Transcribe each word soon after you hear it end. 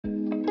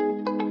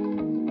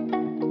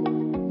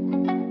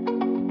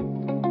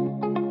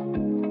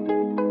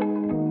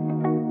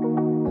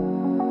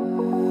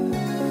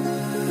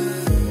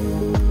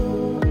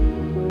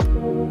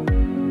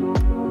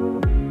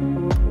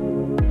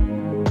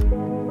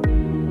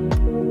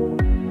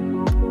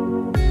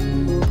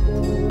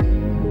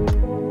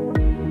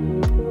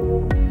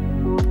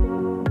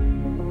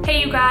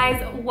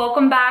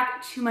Welcome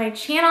back to my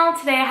channel.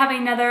 Today I have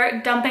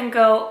another dump and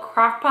go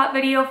crock pot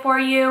video for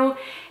you.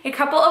 A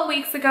couple of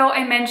weeks ago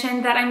I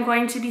mentioned that I'm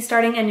going to be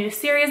starting a new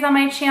series on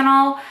my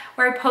channel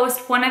where I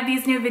post one of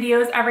these new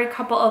videos every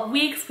couple of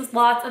weeks with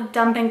lots of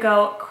dump and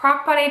go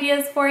crock pot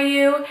ideas for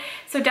you.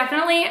 So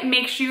definitely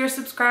make sure you're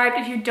subscribed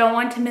if you don't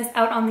want to miss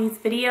out on these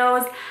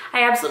videos.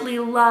 I absolutely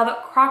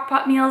love crock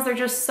pot meals. They're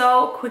just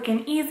so quick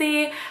and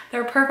easy.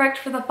 They're perfect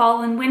for the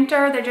fall and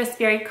winter. They're just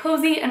very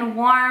cozy and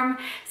warm.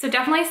 So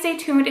definitely stay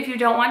tuned if you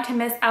don't want to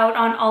miss out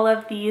on all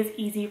of these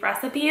easy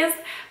recipes.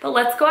 But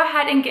let's go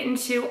ahead and get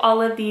into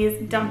all of these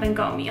dump and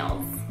go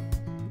meals.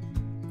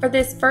 For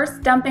this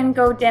first dump and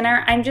go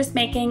dinner, I'm just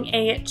making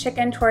a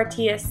chicken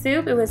tortilla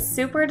soup. It was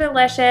super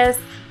delicious.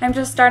 I'm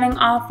just starting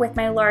off with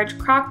my large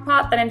crock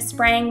pot that I'm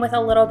spraying with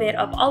a little bit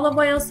of olive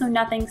oil so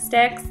nothing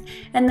sticks.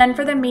 And then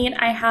for the meat,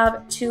 I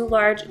have 2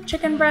 large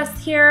chicken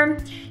breasts here.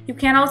 You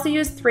can also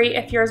use 3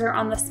 if yours are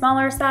on the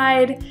smaller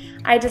side.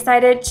 I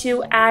decided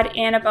to add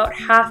in about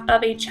half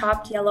of a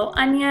chopped yellow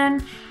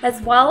onion,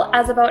 as well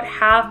as about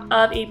half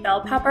of a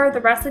bell pepper. The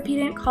recipe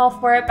didn't call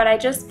for it, but I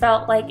just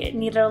felt like it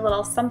needed a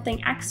little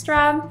something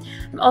extra.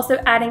 I'm also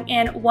adding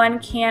in 1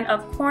 can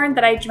of corn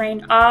that I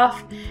drained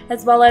off,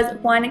 as well as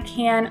 1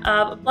 can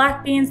of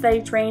black beans that I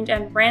drained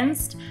and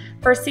rinsed.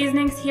 For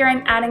seasonings here,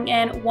 I'm adding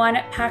in 1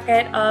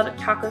 packet of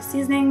taco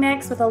seasoning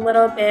mix with a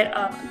little bit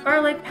of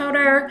garlic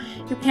powder.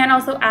 You can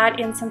also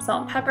add in some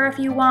salt and pepper if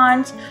you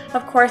want.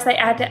 Of course, I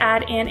had to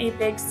add in a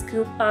big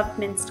scoop of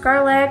minced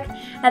garlic.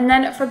 And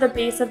then for the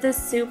base of this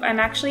soup, I'm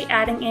actually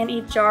adding in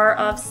a jar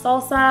of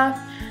salsa.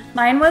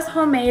 Mine was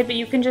homemade, but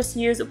you can just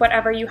use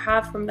whatever you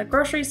have from the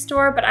grocery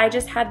store, but I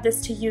just had this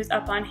to use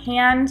up on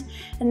hand.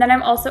 And then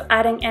I'm also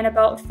adding in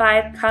about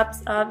 5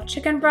 cups of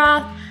chicken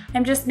broth.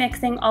 I'm just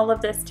mixing all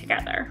of this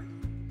together.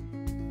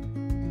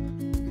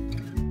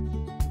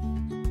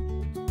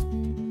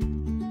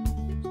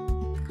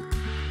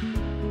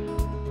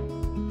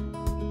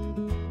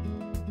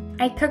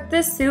 I cooked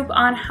this soup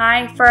on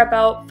high for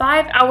about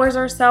 5 hours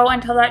or so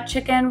until that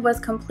chicken was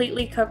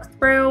completely cooked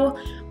through.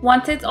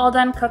 Once it's all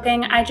done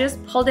cooking, I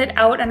just pulled it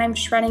out and I'm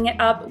shredding it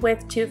up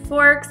with 2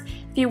 forks.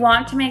 If you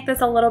want to make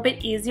this a little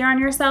bit easier on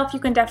yourself, you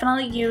can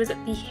definitely use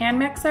the hand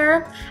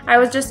mixer. I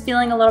was just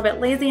feeling a little bit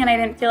lazy and I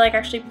didn't feel like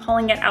actually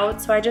pulling it out,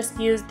 so I just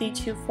used the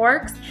 2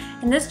 forks.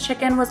 And this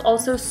chicken was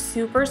also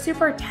super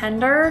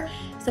tender.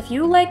 So if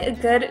you like a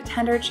good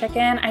tender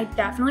chicken, I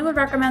definitely would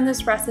recommend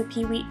this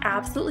recipe. We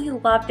absolutely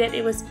loved it.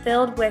 It was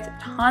filled with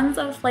tons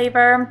of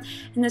flavor,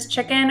 and this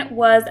chicken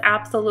was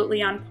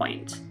absolutely on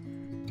point.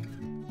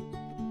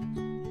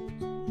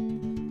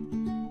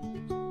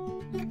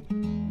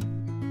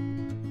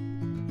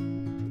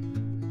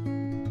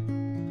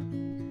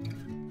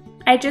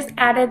 I just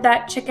added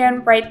that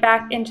chicken right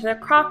back into the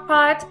crock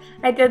pot.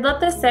 I did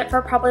let this sit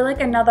for probably like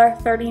another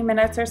 30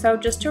 minutes or so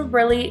just to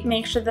really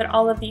make sure that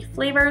all of the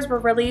flavors were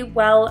really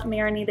well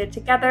marinated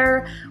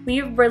together.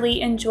 We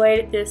really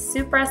enjoyed this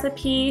soup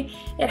recipe.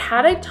 It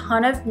had a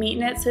ton of meat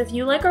in it, so if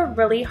you like a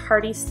really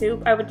hearty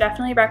soup, I would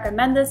definitely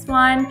recommend this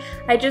one.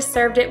 I just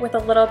served it with a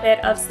little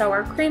bit of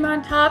sour cream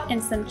on top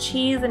and some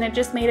cheese, and it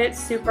just made it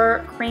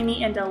super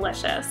creamy and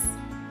delicious.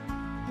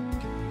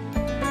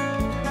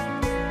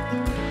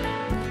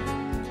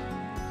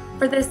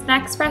 For this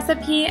next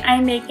recipe,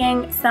 I'm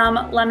making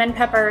some lemon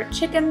pepper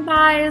chicken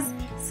thighs.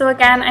 So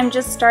again, I'm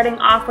just starting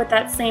off with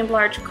that same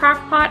large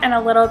crock pot and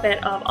a little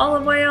bit of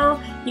olive oil.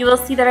 You will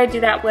see that I do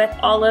that with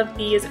all of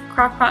these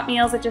crock pot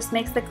meals. It just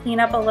makes the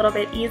cleanup a little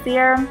bit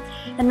easier.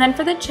 And then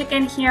for the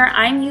chicken here,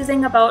 I'm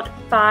using about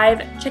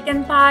 5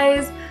 chicken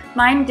thighs.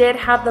 Mine did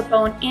have the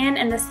bone in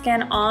and the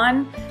skin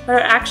on, but I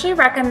would actually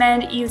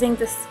recommend using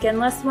the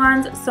skinless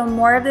ones so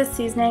more of the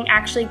seasoning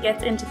actually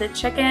gets into the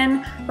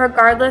chicken.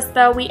 Regardless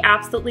though, we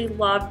absolutely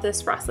loved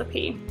this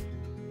recipe.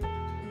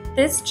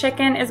 This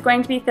chicken is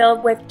going to be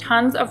filled with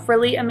tons of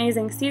really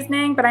amazing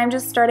seasoning, but I'm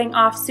just starting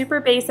off super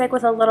basic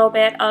with a little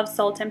bit of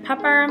salt and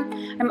pepper.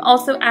 I'm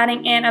also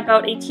adding in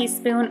about a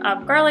teaspoon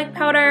of garlic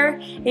powder,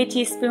 a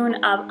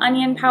teaspoon of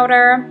onion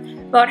powder,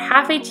 about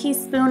half a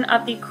teaspoon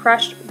of the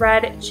crushed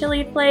red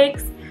chili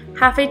flakes,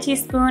 half a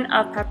teaspoon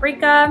of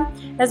paprika,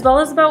 as well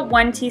as about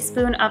 1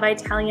 teaspoon of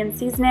Italian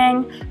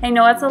seasoning. I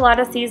know it's a lot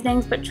of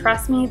seasonings, but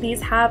trust me,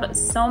 these have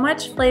so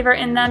much flavor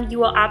in them. You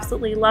will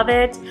absolutely love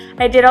it.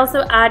 I did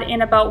also add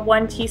in about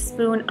 1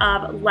 teaspoon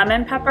of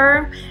lemon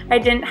pepper. I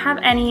didn't have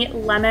any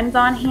lemons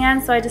on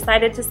hand, so I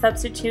decided to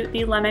substitute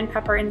the lemon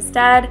pepper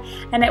instead,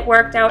 and it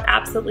worked out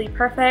absolutely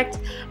perfect.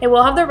 I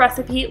will have the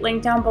recipe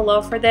linked down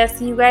below for this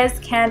so you guys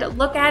can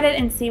look at it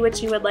and see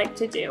what you would like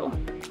to do.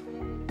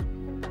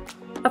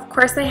 Of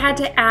course, I had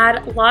to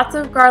add lots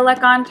of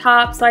garlic on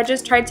top, so I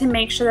just tried to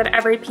make sure that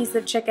every piece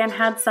of chicken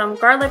had some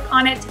garlic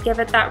on it to give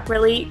it that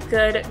really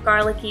good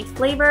garlicky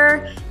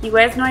flavor. You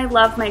guys know I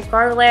love my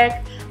garlic.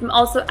 I'm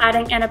also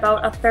adding in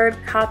about a 1/3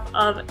 cup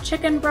of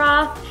chicken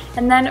broth,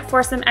 and then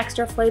for some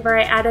extra flavor,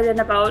 I added in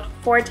about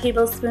 4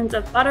 tablespoons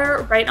of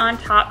butter right on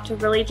top to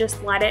really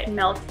just let it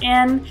melt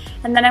in.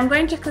 And then I'm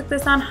going to cook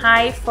this on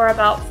high for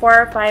about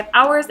 4 or 5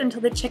 hours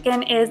until the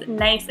chicken is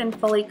nice and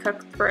fully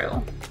cooked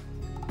through.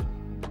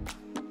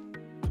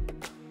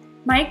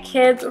 My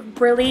kids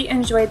really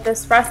enjoyed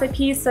this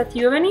recipe, so if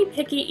you have any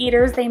picky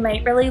eaters, they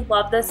might really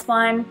love this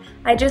one.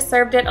 I just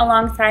served it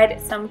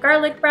alongside some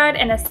garlic bread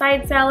and a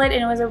side salad,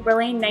 and it was a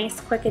really nice,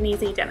 quick and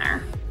easy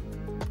dinner.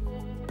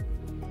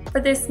 For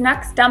this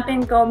next dump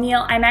and go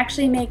meal, I'm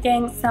actually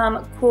making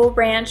some Cool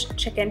Ranch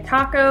chicken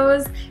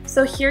tacos.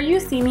 So here you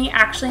see me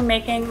actually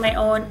making my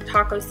own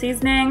taco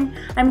seasoning.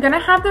 I'm gonna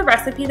have the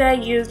recipe that I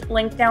used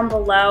linked down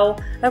below.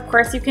 Of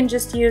course, you can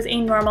just use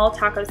a normal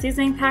taco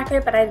seasoning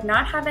packet, but I did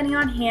not have any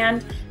on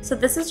hand. So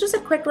this is just a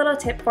quick little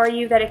tip for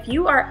you that if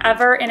you are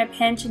ever in a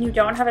pinch and you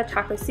don't have a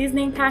taco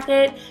seasoning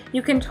packet,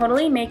 you can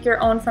totally make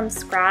your own from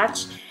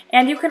scratch.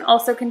 And you can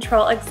also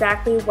control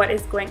exactly what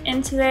is going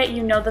into it.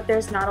 You know that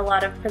there's not a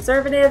lot of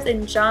preservatives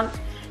and junk.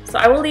 So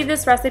I will leave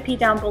this recipe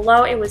down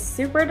below. It was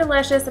super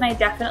delicious and I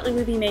definitely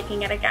will be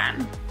making it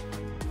again.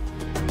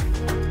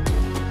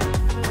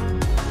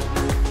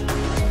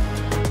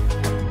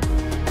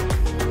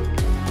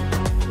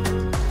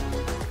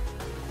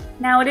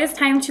 Now it is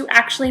time to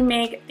actually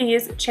make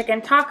these chicken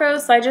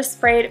tacos. So I just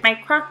sprayed my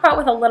crock pot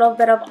with a little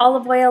bit of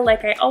olive oil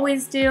like I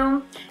always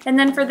do. And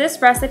then for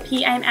this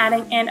recipe, I'm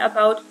adding in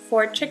about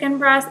 4 chicken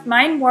breasts.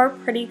 Mine were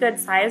pretty good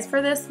size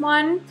for this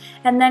one.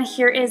 And then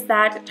here is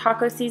that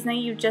taco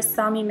seasoning you just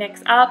saw me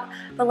mix up.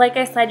 But like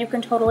I said, you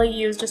can totally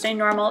use just a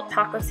normal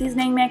taco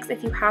seasoning mix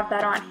if you have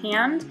that on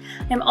hand.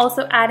 I'm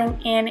also adding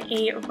in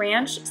a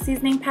ranch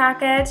seasoning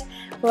packet.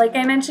 Like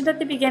I mentioned at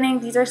the beginning,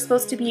 these are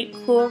supposed to be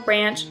Cool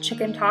Ranch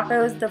chicken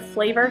tacos. The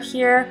flavor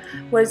here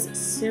was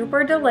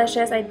super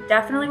delicious. I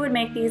definitely would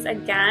make these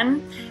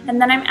again.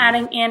 And then I'm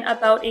adding in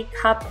about a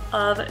cup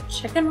of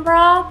chicken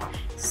broth.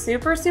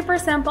 Super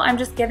simple. I'm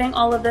just giving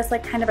all of this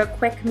like kind of a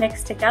quick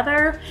mix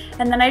together.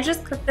 And then I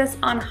just cook this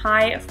on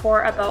high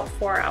for about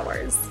 4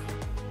 hours.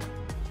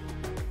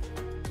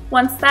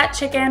 Once that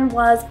chicken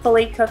was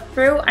fully cooked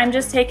through, I'm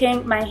just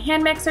taking my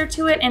hand mixer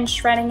to it and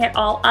shredding it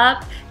all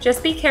up.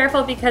 Just be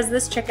careful because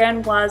this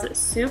chicken was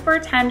super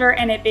tender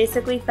and it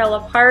basically fell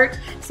apart,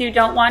 so you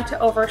don't want to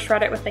over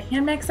shred it with the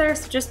hand mixer.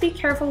 So just be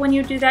careful when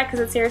you do that because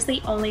it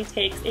seriously only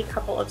takes a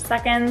couple of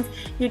seconds.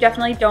 You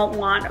definitely don't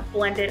want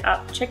blended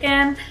up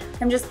chicken.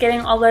 I'm just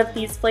getting all of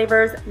these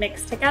flavors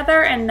mixed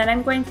together and then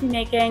I'm going to be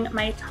making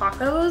my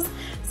tacos.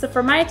 So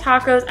for my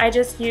tacos, I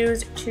just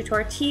used 2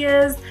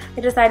 tortillas.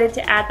 I decided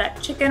to add that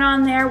chicken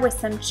on there with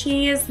some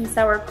cheese, some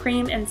sour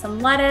cream, and some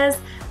lettuce.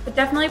 But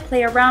definitely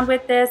play around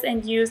with this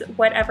and use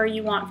whatever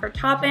you want for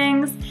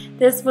toppings.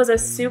 This was a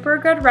super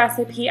good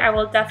recipe. I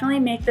will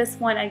definitely make this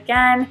one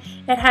again.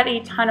 It had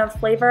a ton of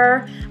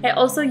flavor. I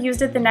also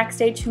used it the next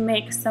day to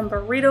make some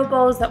burrito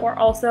bowls that were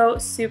also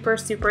super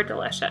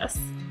delicious.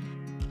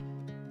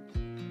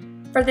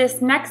 For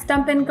this next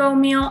dump and go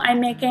meal,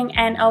 I'm making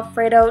an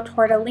Alfredo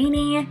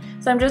tortellini.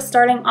 So I'm just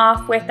starting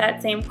off with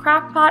that same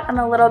crock pot and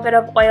a little bit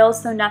of oil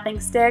so nothing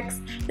sticks.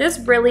 This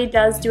really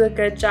does do a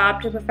good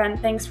job to prevent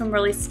things from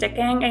really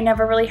sticking. I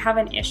never really have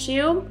an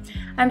issue.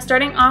 I'm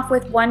starting off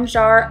with 1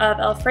 jar of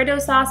Alfredo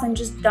sauce and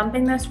just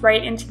dumping this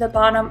right into the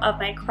bottom of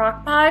my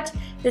crock pot.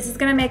 This is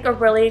gonna make a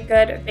really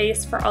good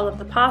base for all of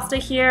the pasta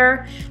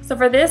here. So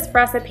for this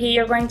recipe,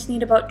 you're going to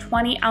need about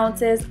 20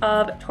 ounces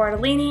of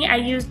tortellini. I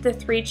used the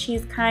 3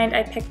 cheese kind.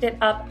 I picked it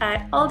up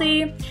at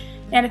Aldi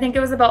and I think it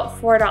was about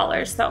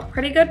 $4, so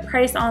pretty good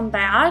price on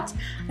that.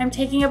 I'm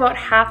taking about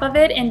half of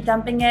it and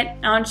dumping it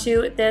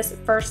onto this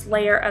first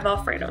layer of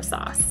Alfredo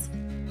sauce.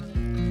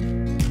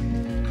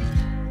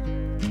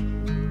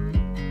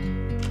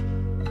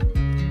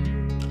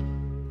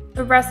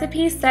 The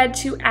recipe said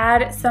to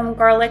add some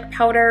garlic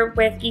powder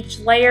with each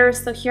layer,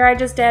 so here I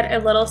just did a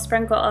little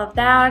sprinkle of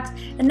that.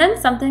 And then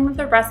something that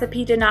the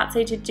recipe did not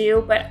say to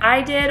do, but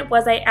I did,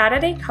 was I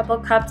added a couple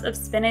cups of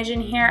spinach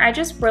in here. I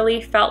just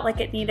really felt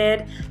like it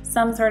needed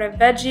some sort of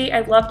veggie.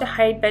 I love to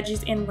hide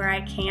veggies in where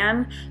I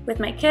can. With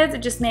my kids, it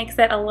just makes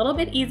it a little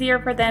bit easier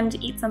for them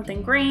to eat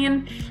something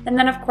green. And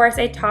then of course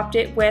I topped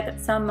it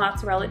with some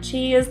mozzarella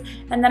cheese.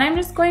 And then I'm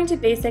just going to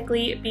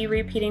basically be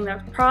repeating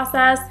the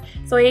process.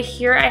 So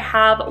here I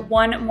have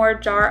 1 more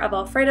jar of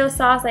Alfredo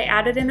sauce. I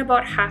added in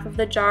about half of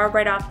the jar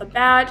right off the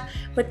bat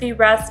with the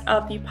rest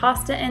of the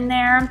pasta in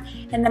there.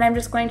 And then I'm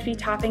just going to be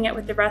topping it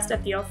with the rest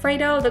of the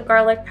Alfredo, the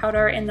garlic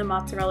powder, and the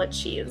mozzarella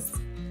cheese.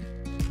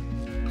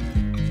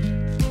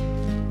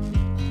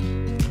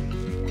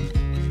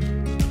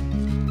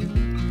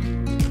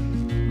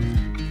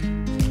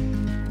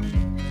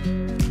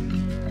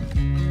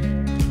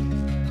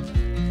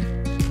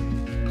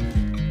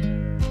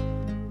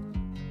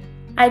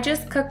 I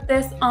just cooked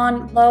this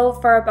on low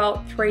for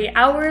about 3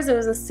 hours. It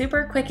was a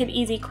super quick and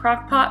easy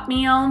crock pot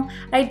meal.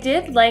 I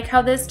did like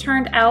how this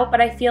turned out, but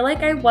I feel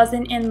like I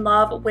wasn't in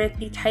love with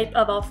the type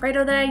of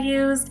Alfredo that I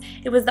used.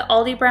 It was the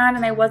Aldi brand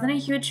and I wasn't a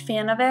huge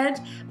fan of it.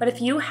 But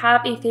if you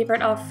have a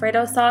favorite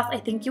Alfredo sauce, I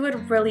think you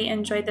would really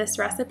enjoy this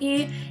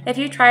recipe. If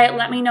you try it,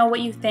 let me know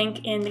what you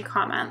think in the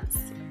comments.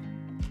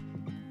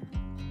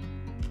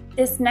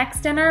 This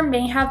next dinner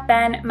may have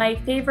been my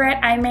favorite.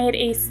 I made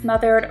a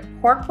smothered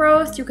pork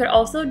roast. You could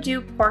also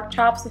do pork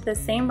chops with the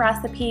same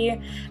recipe.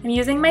 I'm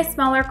using my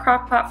smaller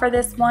crock pot for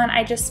this one.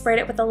 I just sprayed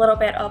it with a little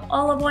bit of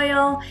olive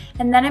oil,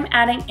 and then I'm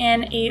adding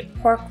in a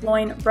pork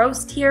loin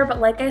roast here,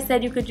 but like I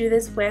said, you could do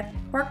this with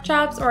pork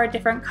chops or a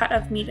different cut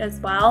of meat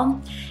as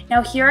well.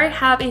 Now here I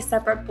have a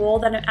separate bowl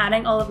that I'm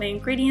adding all of my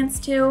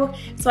ingredients to.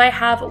 So I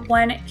have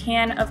 1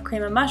 can of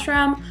cream of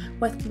mushroom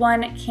with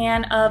 1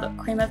 can of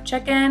cream of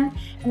chicken,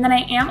 and then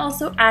I am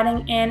also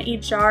adding in a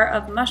jar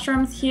of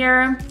mushrooms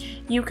here.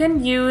 You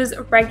can use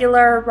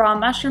regular raw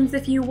mushrooms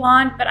if you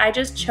want, but I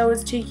just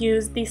chose to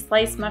use the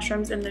sliced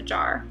mushrooms in the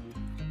jar.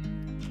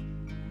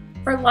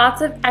 For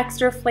lots of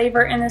extra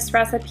flavor in this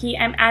recipe,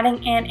 I'm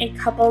adding in a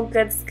couple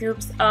good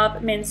scoops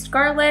of minced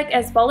garlic,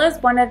 as well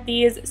as one of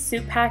these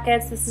soup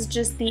packets. This is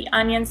just the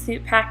onion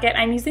soup packet.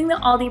 I'm using the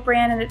Aldi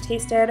brand and it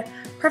tasted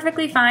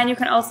perfectly fine. You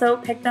can also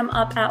pick them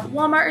up at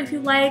Walmart if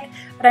you like,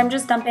 but I'm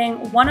just dumping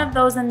one of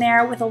those in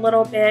there with a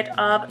little bit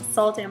of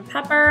salt and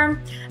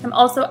pepper. I'm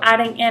also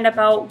adding in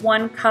about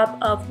 1 cup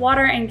of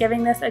water and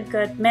giving this a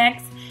good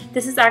mix.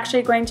 This is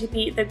actually going to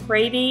be the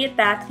gravy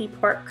that the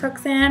pork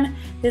cooks in.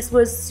 This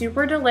was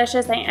super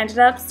delicious. I ended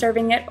up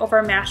serving it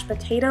over mashed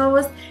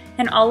potatoes,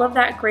 and all of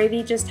that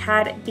gravy just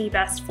had the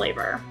best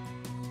flavor.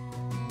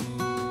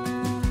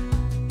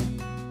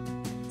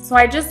 So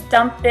I just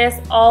dumped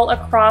this all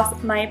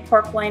across my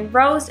pork loin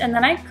roast, and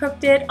then I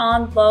cooked it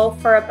on low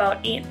for about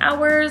 8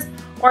 hours,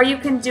 or you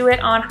can do it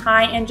on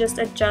high and just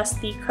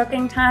adjust the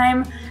cooking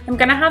time. I'm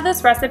gonna have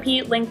this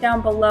recipe linked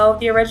down below.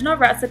 The original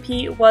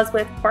recipe was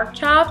with pork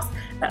chops,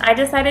 but I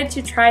decided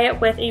to try it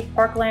with a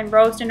pork loin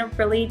roast, and it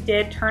really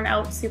did turn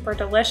out super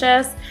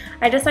delicious.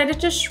 I decided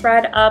to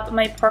shred up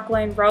my pork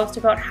loin roast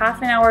about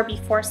half an hour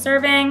before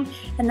serving,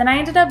 and then I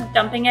ended up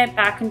dumping it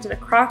back into the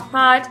crock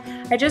pot.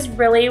 I just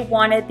really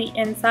wanted the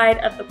inside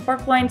of the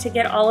pork loin to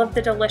get all of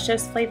the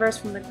delicious flavors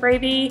from the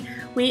gravy.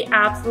 We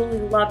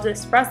absolutely loved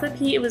this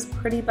recipe. It was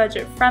pretty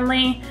budget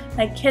friendly.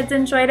 My kids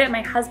enjoyed it,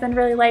 my husband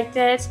really liked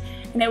it,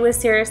 and it was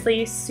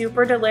seriously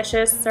super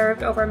delicious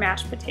served over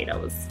mashed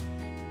potatoes.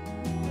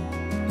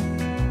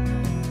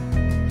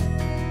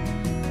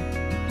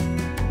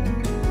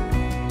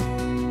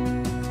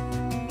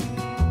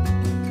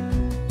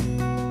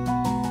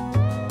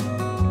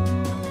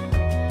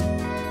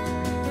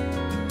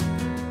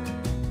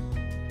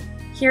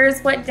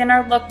 Here's what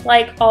dinner looked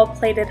like all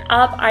plated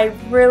up. I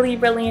really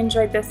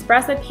enjoyed this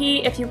recipe.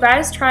 If you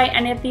guys try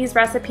any of these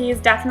recipes,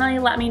 definitely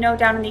let me know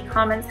down in the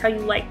comments how you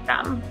like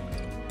them.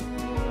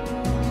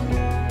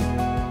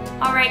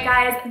 Alright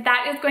guys,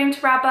 that is going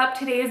to wrap up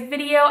today's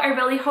video. I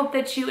really hope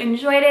that you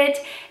enjoyed it.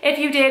 If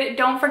you did,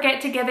 don't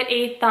forget to give it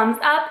a thumbs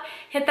up.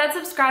 Hit that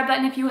subscribe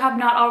button if you have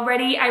not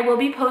already. I will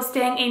be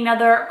posting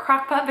another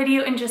crockpot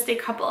video in just a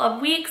couple of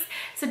weeks,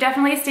 so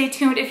definitely stay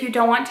tuned if you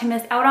don't want to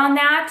miss out on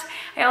that.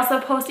 I also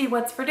post a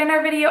what's for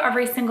dinner video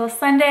every single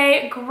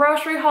Sunday,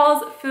 grocery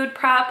hauls, food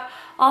prep,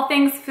 all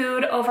things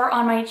food over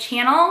on my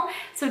channel.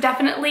 So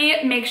definitely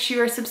make sure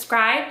you're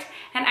subscribed,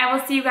 and I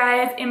will see you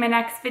guys in my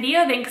next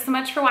video. Thanks so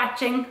much for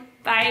watching.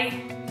 Bye.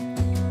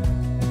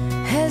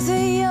 As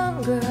a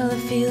young girl, it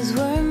feels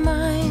we're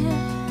mine.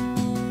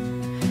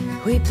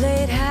 We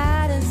played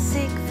hide and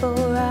seek for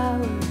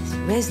hours,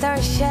 raised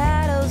our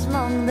shadows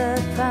among the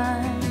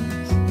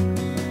pines.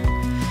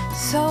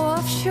 So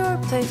offshore,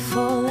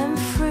 playful and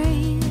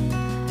free,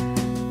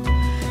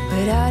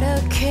 without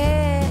a care.